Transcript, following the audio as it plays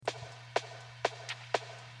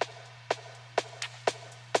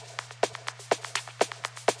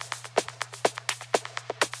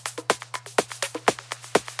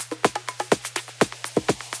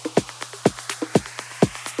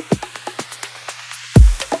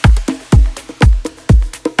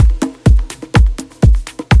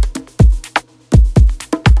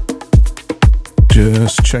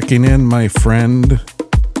checking in, my friend.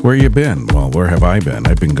 Where you been? Well, where have I been?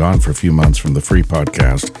 I've been gone for a few months from the free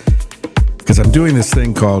podcast because I'm doing this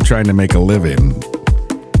thing called trying to make a living,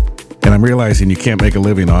 and I'm realizing you can't make a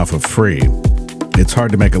living off of free. It's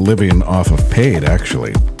hard to make a living off of paid,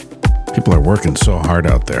 actually. People are working so hard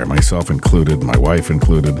out there, myself included, my wife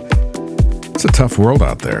included. It's a tough world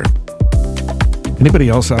out there. Anybody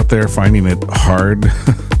else out there finding it hard?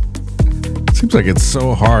 It seems like it's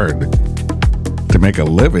so hard to make a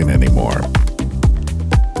living anymore.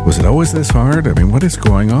 Was it always this hard? I mean, what is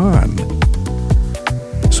going on?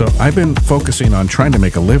 So I've been focusing on trying to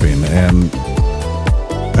make a living, and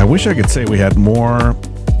I wish I could say we had more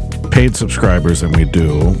paid subscribers than we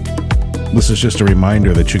do. This is just a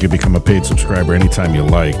reminder that you can become a paid subscriber anytime you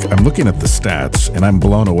like. I'm looking at the stats, and I'm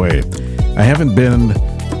blown away. I haven't been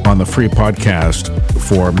on the free podcast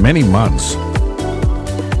for many months,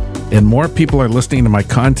 and more people are listening to my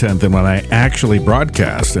content than when I actually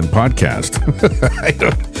broadcast and podcast.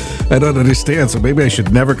 I don't understand. So maybe I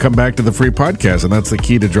should never come back to the free podcast, and that's the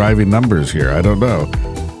key to driving numbers here. I don't know.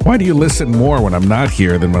 Why do you listen more when I'm not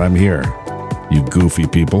here than when I'm here? You goofy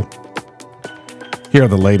people. Here are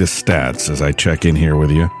the latest stats as I check in here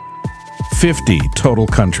with you. 50 total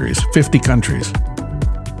countries. 50 countries.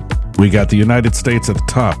 We got the United States at the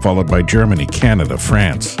top, followed by Germany, Canada,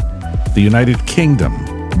 France, the United Kingdom,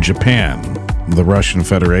 Japan, the Russian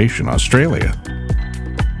Federation, Australia,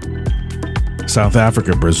 South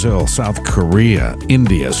Africa, Brazil, South Korea,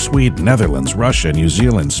 India, Sweden, Netherlands, Russia, New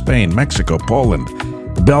Zealand, Spain, Mexico, Poland,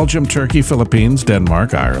 Belgium, Turkey, Philippines,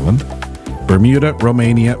 Denmark, Ireland, Bermuda,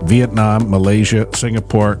 Romania, Vietnam, Malaysia,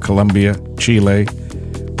 Singapore, Colombia, Chile,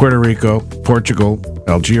 Puerto Rico, Portugal,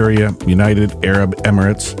 Algeria, United Arab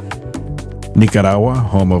Emirates, Nicaragua,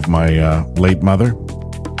 home of my late mother.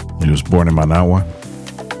 He was born in Managua.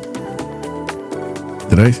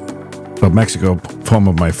 Mexico, home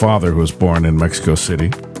of my father, who was born in Mexico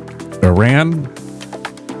City. Iran.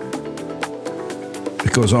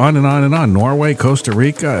 It goes on and on and on. Norway, Costa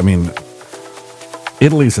Rica. I mean,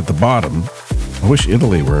 Italy's at the bottom. I wish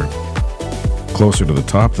Italy were closer to the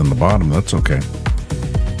top than the bottom. That's okay.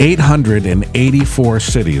 884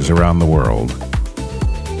 cities around the world.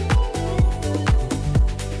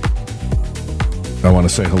 I want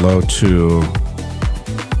to say hello to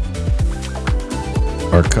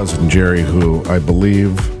our cousin Jerry, who I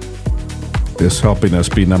believe is helping us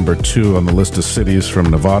be number 2 on the list of cities from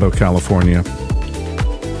Novato, California.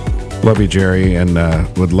 Love you, Jerry, and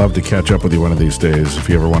would love to catch up with you one of these days if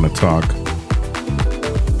you ever want to talk.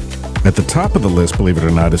 At the top of the list, believe it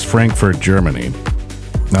or not, is Frankfurt, Germany.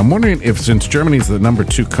 Now, I'm wondering if, since Germany is the number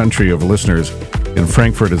 2 country of listeners and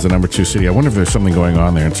Frankfurt is the number 2 city, I wonder if there's something going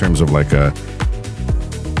on there in terms of like a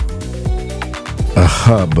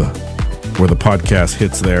hub where the podcast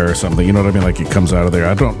hits there or something. You know what I mean? Like it comes out of there.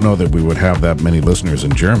 I don't know that we would have that many listeners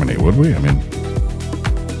in Germany, would we? I mean,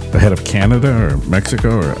 ahead of Canada or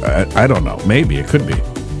Mexico, or I don't know. Maybe it could be.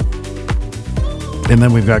 And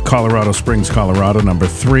then we've got Colorado Springs, Colorado, number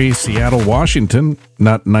 3. Seattle, Washington,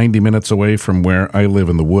 not 90 minutes away from where I live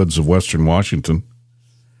in the woods of Western Washington.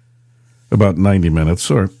 About 90 minutes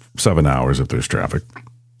or 7 hours if there's traffic.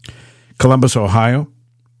 Columbus, Ohio.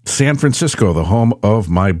 San Francisco, the home of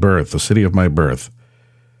my birth, the city of my birth.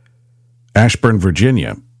 Ashburn,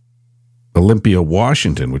 Virginia. Olympia,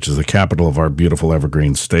 Washington, which is the capital of our beautiful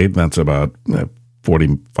evergreen state. That's about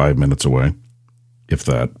 45 minutes away, if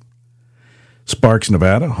that. Sparks,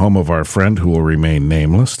 Nevada, home of our friend who will remain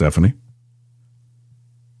nameless, Stephanie.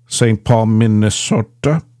 St. Paul,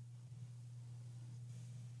 Minnesota.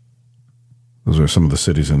 Those are some of the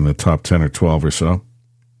cities in the top 10 or 12 or so.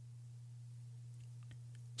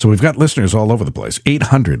 So we've got listeners all over the place.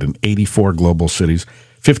 884 global cities,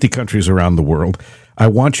 50 countries around the world. I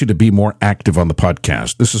want you to be more active on the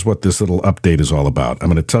podcast. This is what this little update is all about. I'm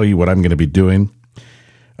going to tell you what I'm going to be doing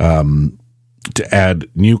to add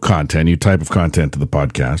new content, new type of content to the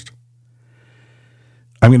podcast.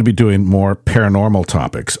 I'm going to be doing more paranormal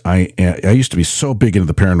topics. I used to be so big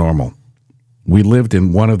into the paranormal. We lived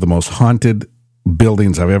in one of the most haunted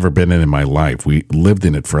buildings I've ever been in my life. We lived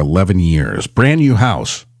in it for 11 years. Brand new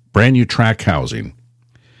house, brand new track housing.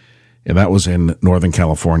 And that was in Northern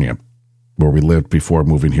California, where we lived before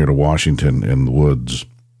moving here to Washington in the woods.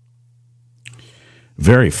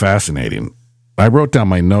 Very fascinating. I wrote down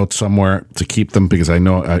my notes somewhere to keep them because I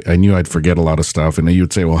knew I'd forget a lot of stuff. And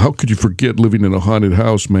you'd say, well, how could you forget living in a haunted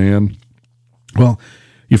house, man? Well,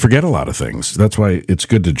 you forget a lot of things. That's why it's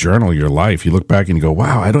good to journal your life. You look back and you go,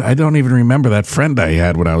 wow, I don't even remember that friend I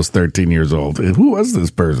had when I was 13 years old. Who was this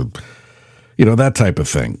person? You know, that type of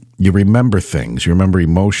thing. You remember things. You remember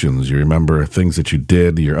emotions. You remember things that you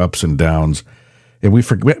did, your ups and downs. And we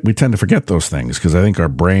tend to forget those things because I think our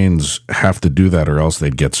brains have to do that or else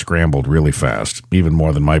they'd get scrambled really fast, even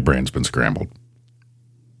more than my brain's been scrambled.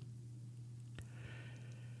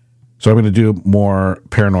 So I'm going to do more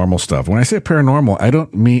paranormal stuff. When I say paranormal, I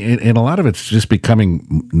don't mean, and a lot of it's just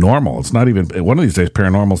becoming normal. It's not even, one of these days,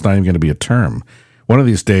 paranormal is not even going to be a term. One of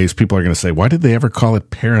these days, people are going to say, why did they ever call it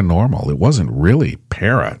paranormal? It wasn't really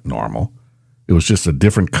paranormal. It was just a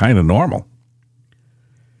different kind of normal.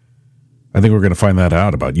 I think we're going to find that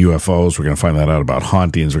out about UFOs. We're going to find that out about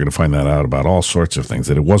hauntings. We're going to find that out about all sorts of things,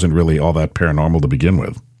 that it wasn't really all that paranormal to begin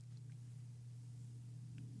with.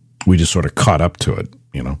 We just sort of caught up to it,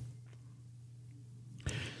 you know.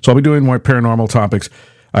 So I'll be doing more paranormal topics.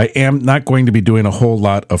 I am not going to be doing a whole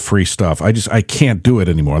lot of free stuff. I can't do it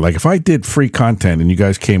anymore. Like if I did free content and you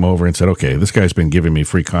guys came over and said, okay, this guy's been giving me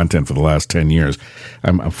free content for the last 10 years.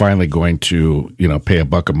 I'm finally going to, pay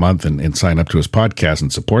 $1 a month and sign up to his podcast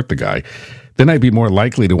and support the guy. Then I'd be more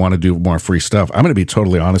likely to want to do more free stuff. I'm going to be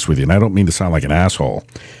totally honest with you. And I don't mean to sound like an asshole,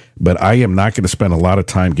 but I am not going to spend a lot of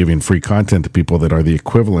time giving free content to people that are the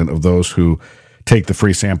equivalent of those who take the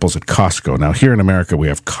free samples at Costco. Now, here in America, we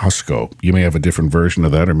have Costco. You may have a different version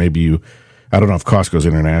of that, or maybe I don't know if Costco's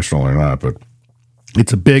international or not, but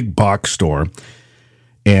it's a big box store,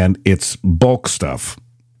 and it's bulk stuff.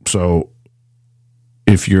 So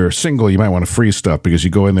if you're single, you might want to free stuff because you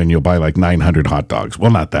go in there and you'll buy like 900 hot dogs. Well,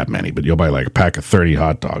 not that many, but you'll buy like a pack of 30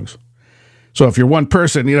 hot dogs. So if you're one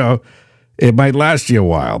person, it might last you a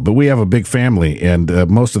while, but we have a big family, and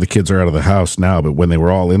most of the kids are out of the house now. But when they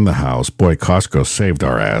were all in the house, boy, Costco saved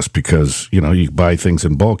our ass because, you buy things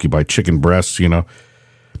in bulk. You buy chicken breasts,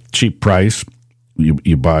 cheap price.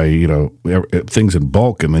 You buy, things in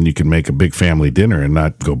bulk, and then you can make a big family dinner and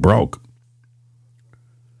not go broke.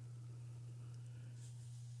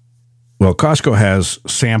 Well, Costco has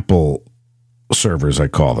sample servers, I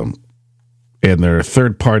call them, and they're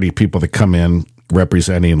third-party people that come in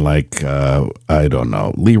representing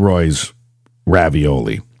Leroy's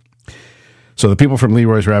Ravioli. So the people from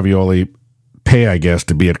Leroy's Ravioli pay, I guess,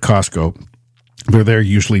 to be at Costco. They're there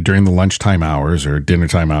usually during the lunchtime hours or dinner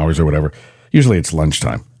time hours or whatever. Usually it's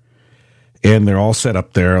lunchtime. And they're all set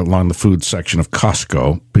up there along the food section of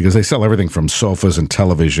Costco because they sell everything from sofas and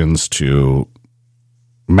televisions to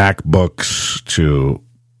MacBooks to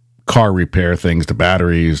car repair things to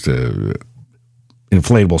batteries to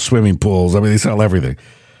inflatable swimming pools. I mean, they sell everything.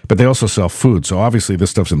 But they also sell food. So obviously this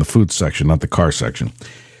stuff's in the food section, not the car section.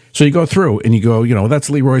 So you go through and you go, that's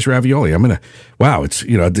Leroy's Ravioli.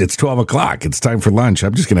 It's 12 o'clock. It's time for lunch.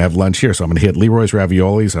 I'm just going to have lunch here. So I'm going to hit Leroy's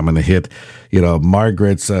Raviolis. I'm going to hit,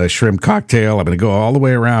 Margaret's shrimp cocktail. I'm going to go all the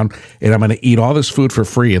way around and I'm going to eat all this food for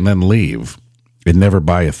free and then leave and never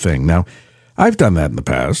buy a thing. Now, I've done that in the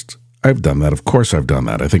past. I've done that. Of course I've done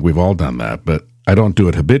that. I think we've all done that, but I don't do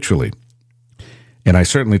it habitually. And I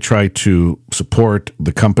certainly try to support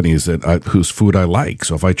the companies whose food I like.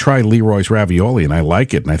 So if I try Leroy's Ravioli and I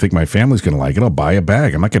like it and I think my family's going to like it, I'll buy a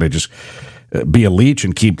bag. I'm not going to just be a leech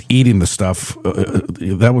and keep eating the stuff.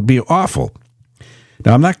 That would be awful.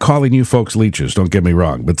 Now, I'm not calling you folks leeches, don't get me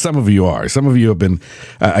wrong, but some of you are. Some of you have been,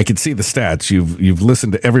 I can see the stats. You've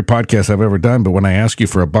listened to every podcast I've ever done, but when I ask you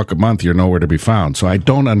for $1 a month, you're nowhere to be found. So I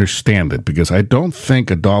don't understand it because I don't think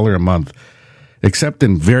 $1 a month, except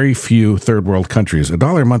in very few third world countries,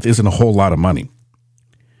 $1 a month isn't a whole lot of money.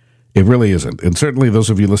 It really isn't. And certainly those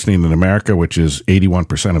of you listening in America, which is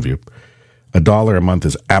 81% of you, $1 a month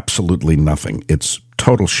is absolutely nothing. It's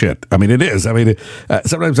total shit. I mean, it is. I mean,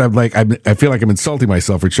 sometimes I feel like I'm insulting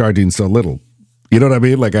myself for charging so little. You know what I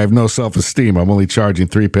mean? Like I have no self-esteem. I'm only charging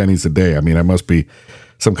 3 pennies a day. I mean, I must be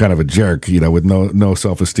some kind of a jerk, with no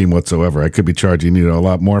self-esteem whatsoever. I could be charging, a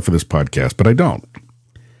lot more for this podcast, but I don't.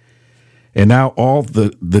 And now all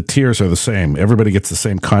the tiers are the same. Everybody gets the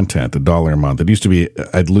same content, $1 a month. It used to be,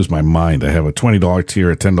 I'd lose my mind. I have a $20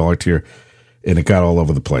 tier, a $10 tier, and it got all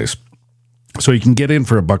over the place. So you can get in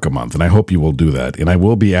for $1 a month, and I hope you will do that. And I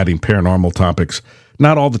will be adding paranormal topics,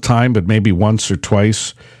 not all the time, but maybe once or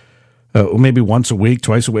twice, maybe once a week,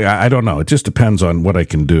 twice a week. I don't know. It just depends on what I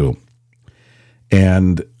can do.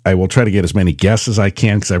 And I will try to get as many guests as I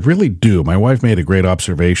can because I really do. My wife made a great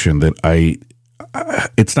observation that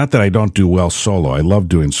it's not that I don't do well solo. I love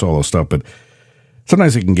doing solo stuff, but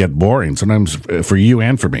sometimes it can get boring, sometimes for you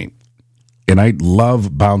and for me. And I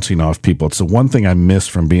love bouncing off people. It's the one thing I miss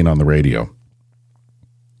from being on the radio.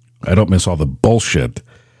 I don't miss all the bullshit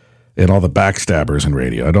and all the backstabbers in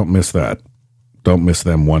radio. I don't miss that. Don't miss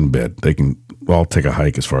them one bit. They can all take a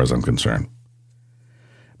hike as far as I'm concerned.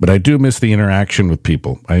 But I do miss the interaction with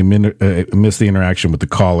people. I miss the interaction with the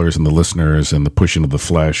callers and the listeners and the pushing of the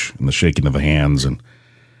flesh and the shaking of the hands and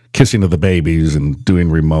kissing of the babies and doing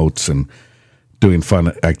remotes and doing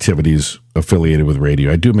fun activities affiliated with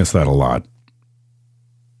radio. I do miss that a lot.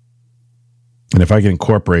 And if I can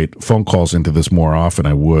incorporate phone calls into this more often,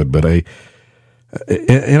 I would. But I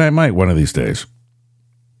might one of these days.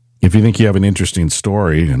 If you think you have an interesting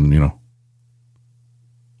story and,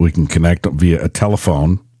 we can connect via a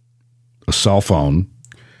telephone, a cell phone.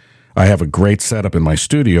 I have a great setup in my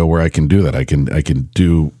studio where I can do that. I can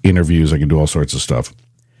do interviews. I can do all sorts of stuff.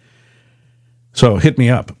 So hit me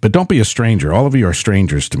up, but don't be a stranger. All of you are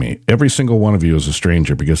strangers to me. Every single one of you is a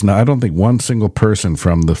stranger because now I don't think one single person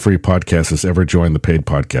from the free podcast has ever joined the paid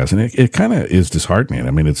podcast. And it kind of is disheartening.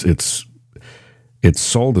 I mean, it's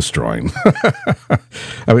soul destroying.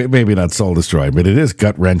 I mean, maybe not soul destroying, but it is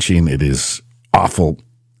gut wrenching. It is awful.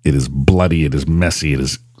 It is bloody. It is messy. It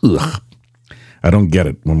is ugh. I don't get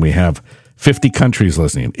it when we have 50 countries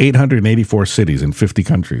listening, 884 cities in 50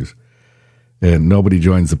 countries. And nobody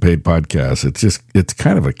joins the paid podcast. It's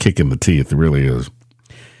kind of a kick in the teeth. It really is.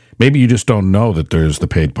 Maybe you just don't know that there's the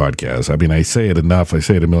paid podcast. I mean, I say it enough. I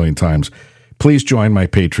say it a million times. Please join my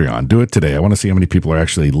Patreon. Do it today. I want to see how many people are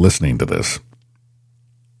actually listening to this.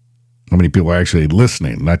 How many people are actually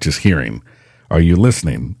listening, not just hearing. Are you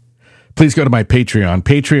listening? Please go to my Patreon,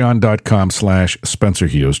 patreon.com/Spencer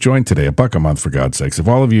Hughes. Join today, $1 a month, for God's sakes. If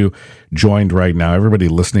all of you joined right now, everybody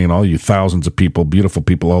listening, all you thousands of people, beautiful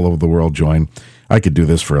people all over the world join, I could do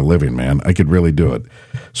this for a living, man. I could really do it.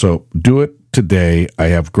 So do it today. I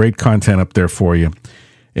have great content up there for you.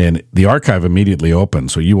 And the archive immediately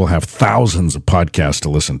opens, so you will have thousands of podcasts to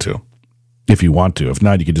listen to if you want to. If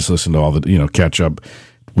not, you can just listen to all the, catch up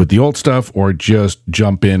with the old stuff, or just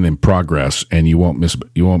jump in progress, and you won't miss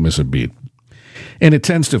a beat. And it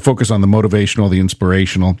tends to focus on the motivational, the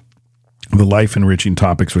inspirational, the life-enriching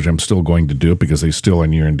topics, which I'm still going to do because they still are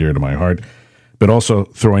near and dear to my heart, but also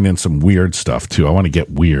throwing in some weird stuff, too. I want to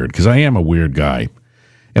get weird because I am a weird guy,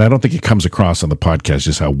 and I don't think it comes across on the podcast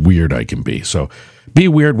just how weird I can be. So be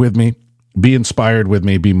weird with me, be inspired with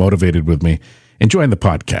me, be motivated with me, and join the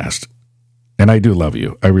podcast. And I do love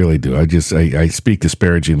you. I really do. I speak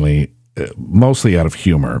disparagingly, mostly out of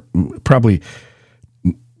humor, probably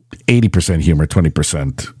 80% humor,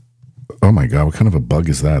 20%. Oh my God, what kind of a bug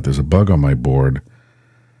is that? There's a bug on my board.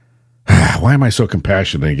 Why am I so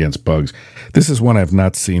compassionate against bugs? This is one I've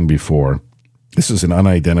not seen before. This is an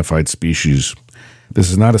unidentified species.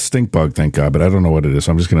 This is not a stink bug, thank God, but I don't know what it is.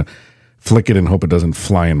 So I'm just going to flick it and hope it doesn't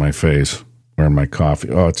fly in my face or in my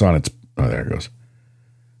coffee. Oh, there it goes.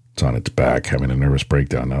 It's on its back, having a nervous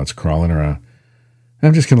breakdown. Now it's crawling around.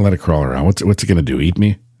 I'm just going to let it crawl around. What's it going to do? Eat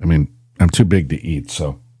me? I mean, I'm too big to eat,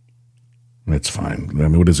 so it's fine. I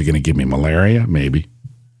mean, what is it going to give me? Malaria? Maybe.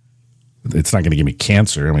 It's not going to give me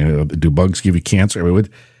cancer. I mean, do bugs give you cancer? I mean,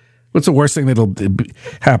 what's the worst thing that'll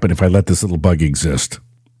happen if I let this little bug exist?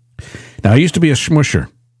 Now, I used to be a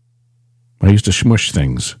smusher. I used to smush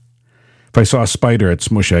things. If I saw a spider, I'd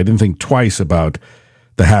smush it. I didn't think twice about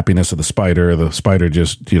the happiness of the spider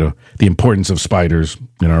just, the importance of spiders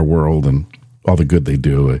in our world and all the good they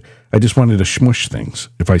do. I just wanted to smush things.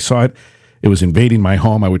 If I saw it was invading my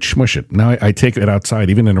home, I would smush it. Now I take it outside,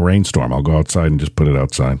 even in a rainstorm. I'll go outside and just put it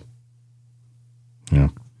outside. Yeah.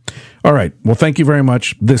 All right. Well, thank you very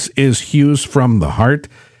much. This is Hughes from the Heart.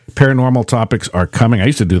 Paranormal topics are coming. I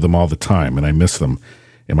used to do them all the time, and I miss them.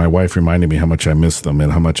 And my wife reminded me how much I miss them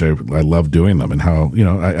and how much I love doing them and how,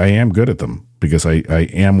 I am good at them because I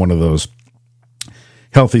am one of those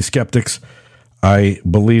healthy skeptics. I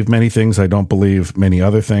believe many things. I don't believe many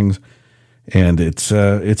other things. And it's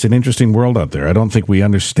an interesting world out there. I don't think we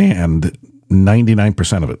understand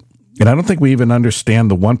 99% of it. And I don't think we even understand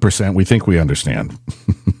the 1% we think we understand.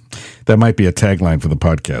 That might be a tagline for the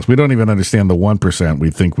podcast. We don't even understand the 1% we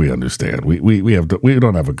think we understand. We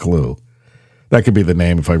don't have a clue. That could be the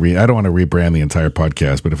name if I don't want to rebrand the entire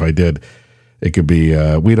podcast, but if I did, it could be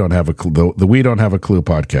We Don't Have a Clue, the We Don't Have a Clue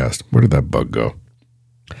podcast. Where did that bug go?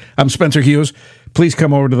 I'm Spencer Hughes. Please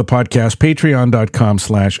come over to the podcast,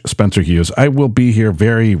 patreon.com/Spencer Hughes. I will be here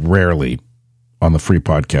very rarely on the free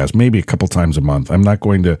podcast, maybe a couple times a month. I'm not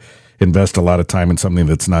going to invest a lot of time in something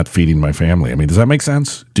that's not feeding my family. I mean, does that make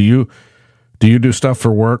sense? Do you do stuff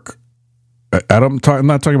for work? I'm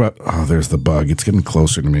not talking about, oh, there's the bug. It's getting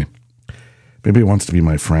closer to me. Maybe it wants to be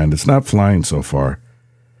my friend. It's not flying so far.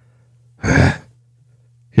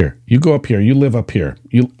 Here, you go up here. You live up here.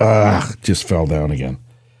 Just fell down again.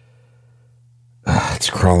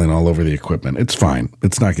 It's crawling all over the equipment. It's fine.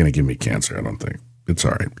 It's not going to give me cancer, I don't think. It's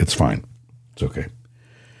all right. It's fine. It's okay.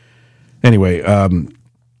 Anyway,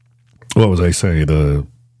 what was I saying? I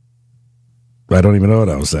don't even know what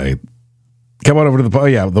I was saying. Come on over to the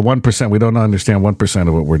 1%. We don't understand 1%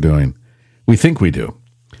 of what we're doing. We think we do.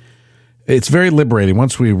 It's very liberating.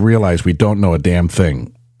 Once we realize we don't know a damn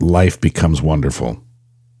thing, life becomes wonderful.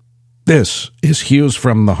 This is Hughes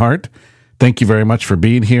from the Heart. Thank you very much for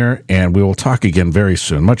being here, and we will talk again very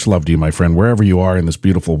soon. Much love to you, my friend, wherever you are in this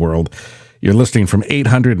beautiful world. You're listening from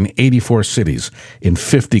 884 cities in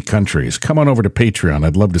 50 countries. Come on over to Patreon.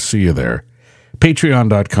 I'd love to see you there.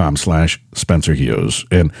 Patreon.com/Spencer Hughes.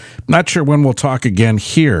 And not sure when we'll talk again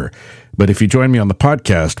here, but if you join me on the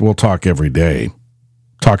podcast, we'll talk every day.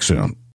 Talk soon.